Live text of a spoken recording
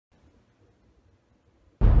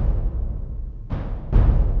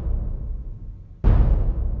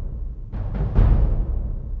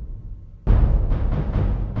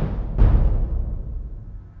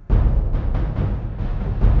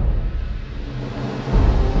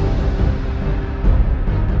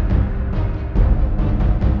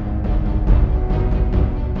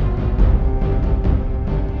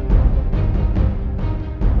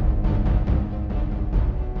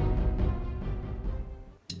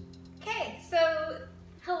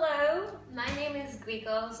My name is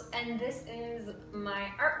Gweakles, and this is my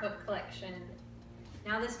art book collection.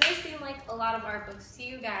 Now, this may seem like a lot of art books to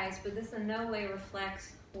you guys, but this in no way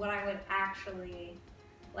reflects what I would actually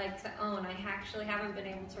like to own. I actually haven't been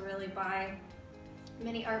able to really buy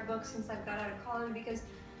many art books since I've got out of college because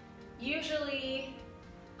usually,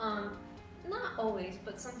 not always,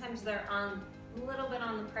 but sometimes they're a little bit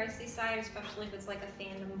on the pricey side, especially if it's like a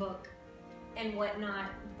fandom book and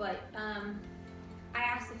whatnot. But I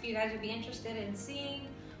asked if you guys would be interested in seeing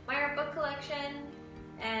my art book collection,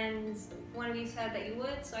 and one of you said that you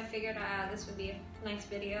would, so I figured this would be a nice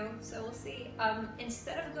video, so we'll see.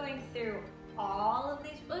 Instead of going through all of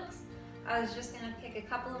these books, I was just going to pick a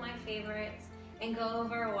couple of my favorites and go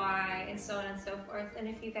over why and so on and so forth. And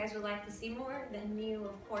if you guys would like to see more, then you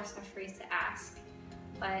of course are free to ask.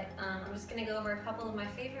 But I'm just going to go over a couple of my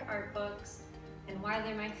favorite art books and why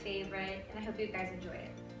they're my favorite, and I hope you guys enjoy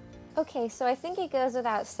it. Okay, so I think it goes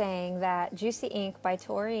without saying that Juicy Ink by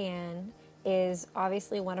Tori Ann is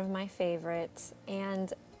obviously one of my favorites,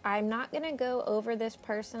 and I'm not going to go over this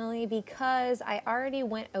personally because I already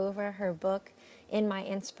went over her book in my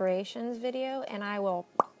inspirations video, and I will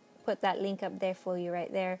put that link up there for you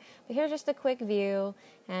right there. But here's just a quick view,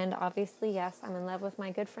 and obviously, yes, I'm in love with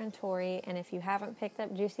my good friend Tori, and if you haven't picked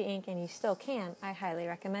up Juicy Ink, and you still can, I highly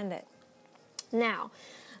recommend it. Now,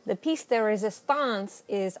 the piece de resistance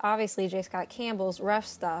is obviously J. Scott Campbell's Rough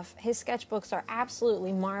Stuff. His sketchbooks are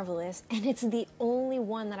absolutely marvelous, and it's the only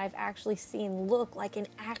one that I've actually seen look like an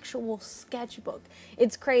actual sketchbook.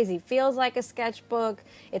 It's crazy. Feels like a sketchbook.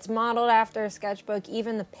 It's modeled after a sketchbook.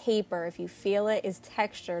 Even the paper, if you feel it, is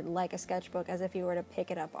textured like a sketchbook, as if you were to pick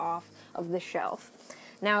it up off of the shelf.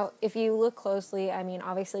 Now, if you look closely, I mean,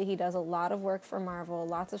 obviously he does a lot of work for Marvel,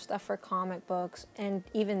 lots of stuff for comic books, and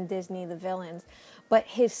even Disney, the villains. But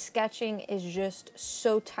his sketching is just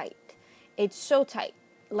so tight. It's so tight.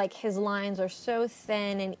 Like, his lines are so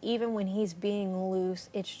thin, and even when he's being loose,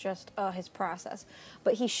 it's just, his process.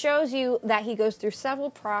 But he shows you that he goes through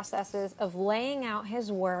several processes of laying out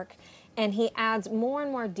his work, and he adds more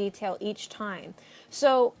and more detail each time.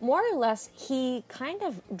 So more or less, he kind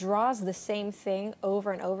of draws the same thing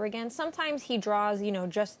over and over again. Sometimes he draws,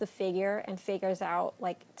 just the figure and figures out,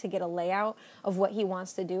 like, to get a layout of what he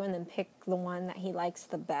wants to do and then pick the one that he likes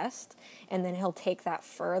the best, and then he'll take that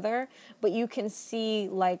further. But you can see,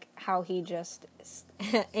 like, how he just,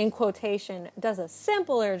 in quotation, does a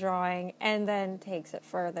simpler drawing and then takes it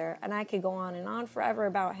further. And I could go on and on forever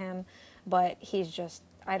about him, but he's just,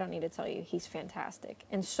 I don't need to tell you, he's fantastic.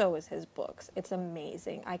 And so is his books. It's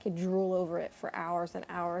amazing. I could drool over it for hours and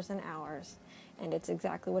hours and hours. And it's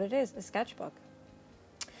exactly what it is, a sketchbook.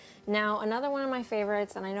 Now, another one of my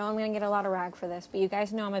favorites, and I know I'm going to get a lot of rag for this, but you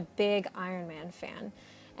guys know I'm a big Iron Man fan.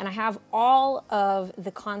 And I have all of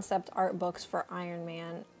the concept art books for Iron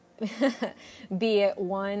Man, be it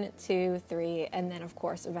 1, 2, 3, and then, of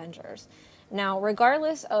course, Avengers. Now,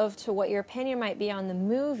 regardless of to what your opinion might be on the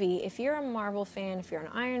movie, if you're a Marvel fan, if you're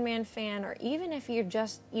an Iron Man fan, or even if you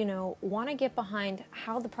just, want to get behind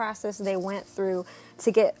how the process they went through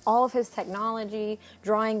to get all of his technology,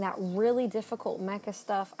 drawing that really difficult mecha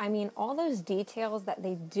stuff, I mean, all those details that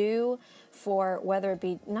they do for whether it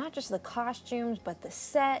be not just the costumes, but the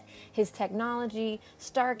set, his technology,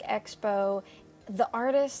 Stark Expo, the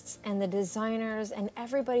artists and the designers and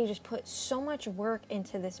everybody just put so much work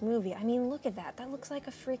into this movie. I mean, look at that. That looks like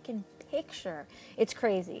a freaking picture. It's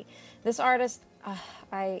crazy. This artist,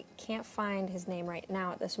 I can't find his name right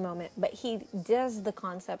now at this moment, but he does the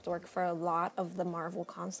concept work for a lot of the Marvel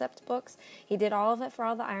concept books. He did all of it for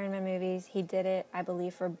all the Iron Man movies. He did it, I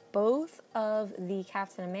believe, for both of the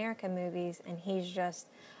Captain America movies, and he's just,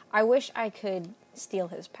 I wish I could steal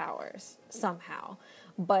his powers somehow,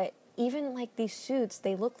 but even like these suits,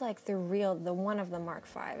 they look like they're real. The one of the Mark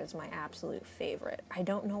V is my absolute favorite. I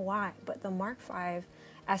don't know why, but the Mark V,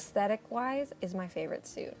 aesthetic-wise, is my favorite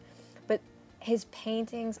suit. But his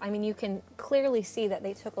paintings, I mean, you can clearly see that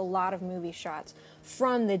they took a lot of movie shots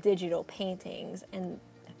from the digital paintings, and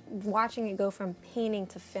watching it go from painting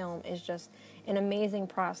to film is just an amazing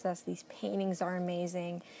process. These paintings are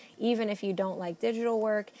amazing. Even if you don't like digital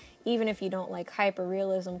work, even if you don't like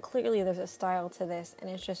hyper-realism, clearly there's a style to this, and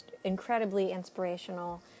it's just incredibly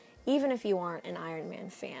inspirational. Even if you aren't an Iron Man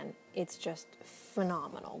fan, it's just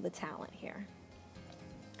phenomenal, the talent here.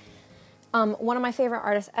 One of my favorite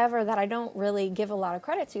artists ever that I don't really give a lot of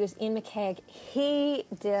credit to is Ian McCaig. He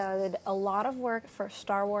did a lot of work for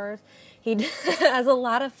Star Wars. He has a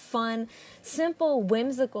lot of fun, simple,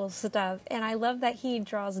 whimsical stuff. And I love that he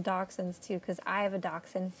draws dachshunds too, because I have a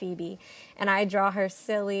dachshund, Phoebe, and I draw her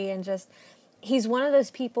silly and just, he's one of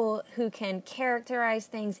those people who can characterize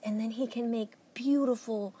things and then he can make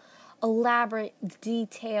beautiful elaborate,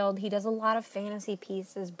 detailed. He does a lot of fantasy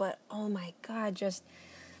pieces, but oh my God, just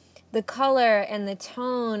the color and the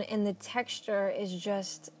tone and the texture is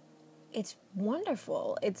just, it's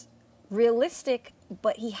wonderful. It's realistic,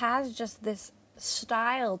 but he has just this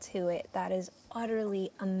style to it that is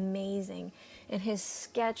utterly amazing. And his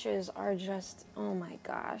sketches are just, oh my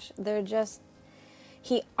gosh, they're just,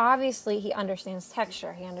 he understands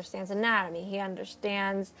texture, he understands anatomy, he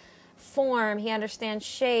understands form, he understands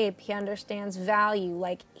shape, he understands value.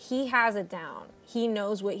 Like, he has it down. He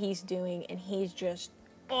knows what he's doing, and he's just,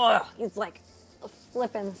 he's like a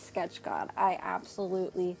flippin' sketch god. I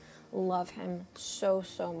absolutely love him so,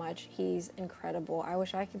 so much. He's incredible. I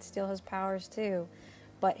wish I could steal his powers too.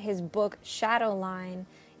 But his book, Shadowline,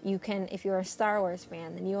 you can, if you're a Star Wars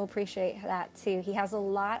fan, then you'll appreciate that too. He has a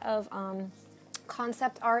lot of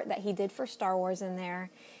concept art that he did for Star Wars in there,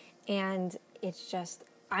 and it's just,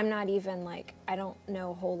 I'm not even like, I don't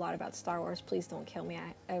know a whole lot about Star Wars. Please don't kill me.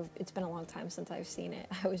 It's been a long time since I've seen it.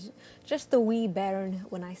 I was just a wee bairn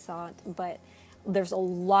when I saw it, but there's a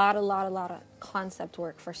lot of concept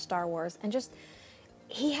work for Star Wars, and just,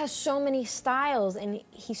 he has so many styles, and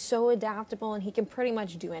he's so adaptable, and he can pretty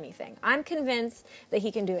much do anything. I'm convinced that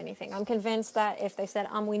he can do anything. I'm convinced that if they said,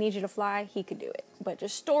 we need you to fly, he could do it. But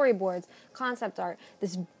just storyboards, concept art,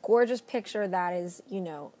 this gorgeous picture that is,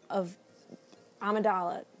 of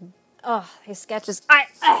Amidala. His sketches,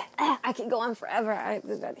 I could go on forever.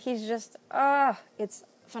 He's just, it's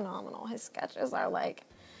phenomenal. His sketches are like,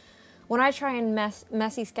 when I try and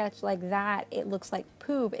messy sketch like that, it looks like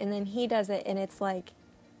poop, and then he does it, and it's like,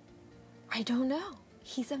 I don't know.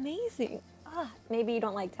 He's amazing. Maybe you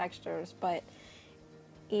don't like textures, but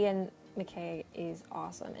Ian McKay is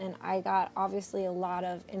awesome. And I got, obviously, a lot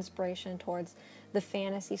of inspiration towards the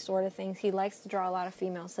fantasy sort of things. He likes to draw a lot of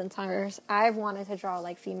female centaurs. I've wanted to draw,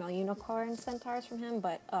 like, female unicorn centaurs from him,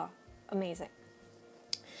 but, amazing.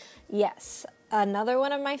 Yes. Another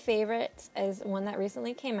one of my favorites is one that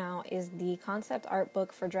recently came out, is the concept art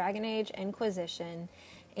book for Dragon Age Inquisition.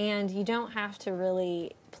 And you don't have to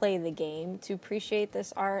really play the game to appreciate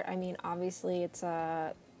this art. I mean, obviously it's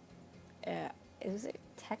is it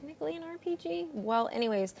technically an RPG? Well,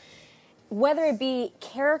 anyways, whether it be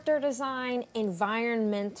character design,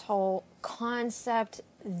 environmental, concept,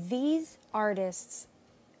 these artists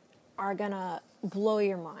are gonna blow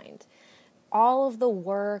your mind. All of the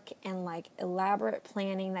work and like elaborate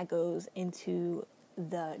planning that goes into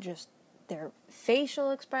their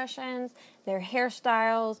facial expressions, their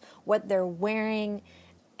hairstyles, what they're wearing,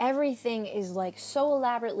 everything is like so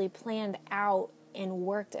elaborately planned out and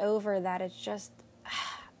worked over that it's just,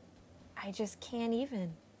 I just can't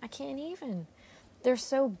even. I can't even. They're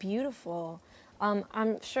so beautiful.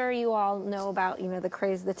 I'm sure you all know about,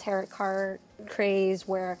 the tarot card craze,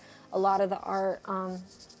 where a lot of the art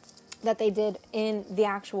that they did in the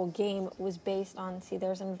actual game was based on,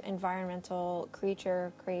 there's an environmental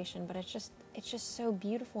creature creation, but it's just so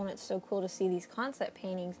beautiful, and it's so cool to see these concept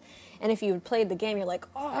paintings. And if you had played the game, you're like,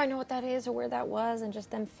 I know what that is or where that was, and just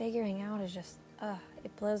them figuring out is just,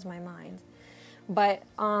 it blows my mind. But,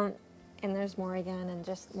 and there's more again, and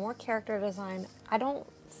just more character design. I don't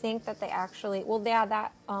think that they actually,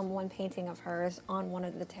 that one painting of hers on one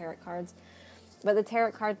of the tarot cards. But the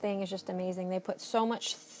tarot card thing is just amazing. They put so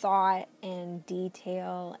much thought and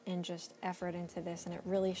detail and just effort into this, and it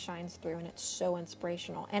really shines through, and it's so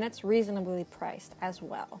inspirational. And it's reasonably priced as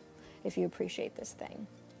well, if you appreciate this thing.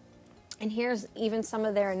 And here's even some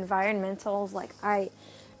of their environmentals. Like, I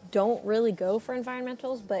don't really go for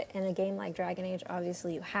environmentals, but in a game like Dragon Age,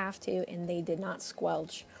 obviously you have to, and they did not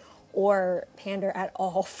squelch or pander at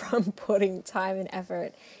all from putting time and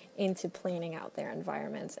effort into planning out their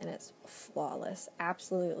environments, and it's flawless,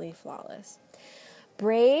 absolutely flawless.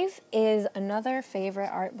 Brave is another favorite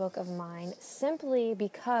art book of mine, simply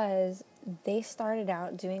because they started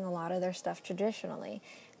out doing a lot of their stuff traditionally,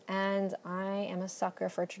 and I am a sucker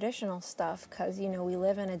for traditional stuff because, we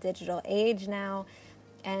live in a digital age now,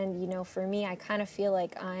 and, for me, I kind of feel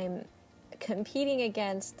like I'm competing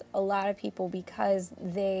against a lot of people because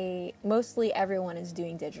mostly everyone is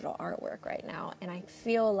doing digital artwork right now, and I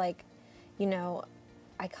feel like,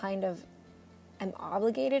 I kind of am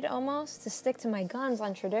obligated almost to stick to my guns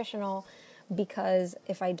on traditional, because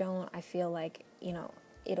if I don't, I feel like,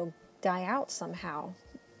 it'll die out somehow.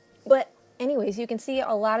 But anyways, you can see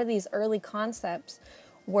a lot of these early concepts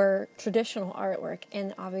were traditional artwork,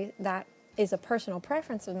 and obviously that is a personal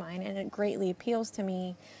preference of mine, and it greatly appeals to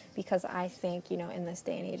me because I think, in this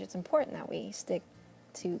day and age, it's important that we stick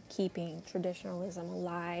to keeping traditionalism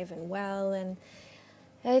alive and well, and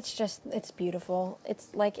it's beautiful. It's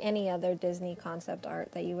like any other Disney concept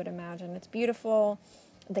art that you would imagine. It's beautiful,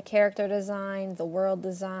 the character design, the world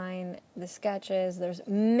design, the sketches. There's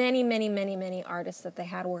many, many, many, many artists that they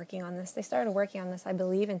had working on this. They started working on this, I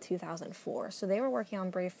believe, in 2004. So they were working on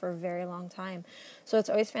Brave for a very long time. So it's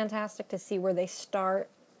always fantastic to see where they start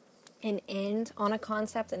and end on a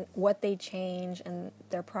concept and what they change, and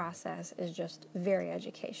their process is just very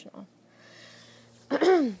educational.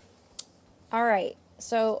 All right,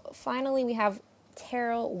 so finally we have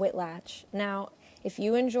Terrell Whitlatch. Now, if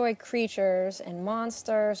you enjoy creatures and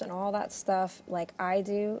monsters and all that stuff like I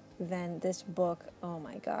do, then this book, oh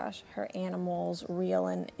my gosh, her animals, real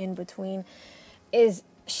and in between,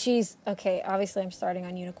 she's, okay, obviously I'm starting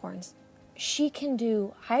on unicorns. She can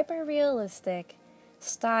do hyper-realistic,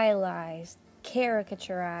 stylized,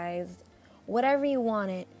 caricaturized, whatever you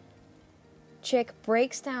want it. Chick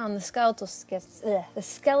breaks down the skeletal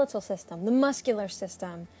system, the muscular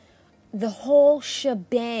system, the whole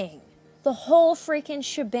shebang. The whole freaking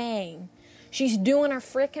shebang. She's doing her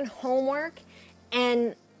freaking homework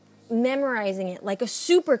and memorizing it like a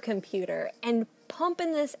supercomputer and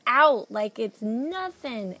pumping this out like it's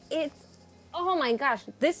nothing. It's, oh my gosh,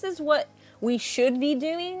 this is what we should be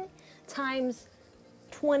doing times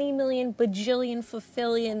 20 million, bajillion,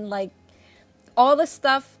 fulfillion, like all the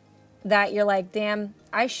stuff that you're like, damn,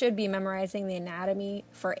 I should be memorizing the anatomy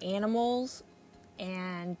for animals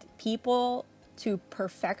and people to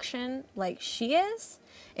perfection like she is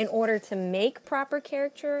in order to make proper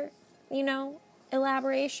character,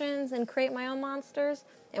 elaborations and create my own monsters,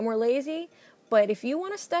 and we're lazy. But if you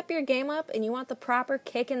want to step your game up and you want the proper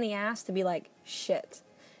kick in the ass to be like, shit,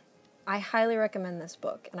 I highly recommend this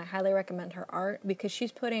book, and I highly recommend her art because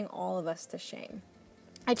she's putting all of us to shame.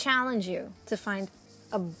 I challenge you to find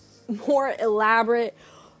a more elaborate,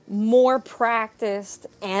 more practiced,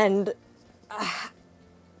 and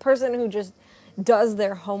person who just does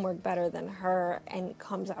their homework better than her and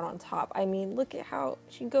comes out on top. I mean, look at how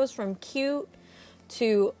she goes from cute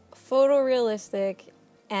to photorealistic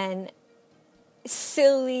and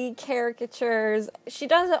silly caricatures. She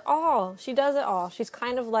does it all. She does it all. She's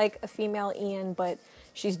kind of like a female Ian, but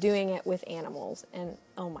she's doing it with animals. And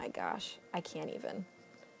oh my gosh, I can't.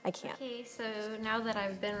 Okay, so now that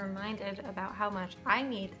I've been reminded about how much I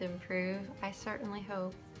need to improve, I certainly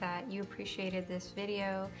hope that you appreciated this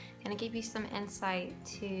video and it gave you some insight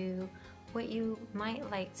to what you might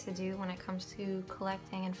like to do when it comes to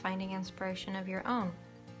collecting and finding inspiration of your own.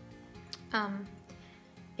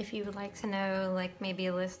 If you would like to know, like, maybe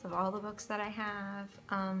a list of all the books that I have,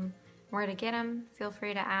 where to get them, feel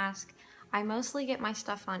free to ask. I mostly get my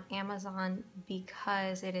stuff on Amazon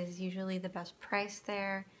because it is usually the best price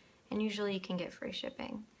there, and usually you can get free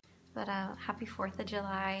shipping. But happy 4th of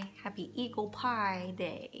July, happy Eagle Pie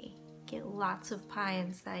Day. Get lots of pie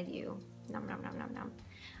inside you. Nom nom nom nom nom.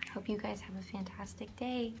 I hope you guys have a fantastic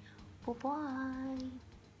day. Bye-bye.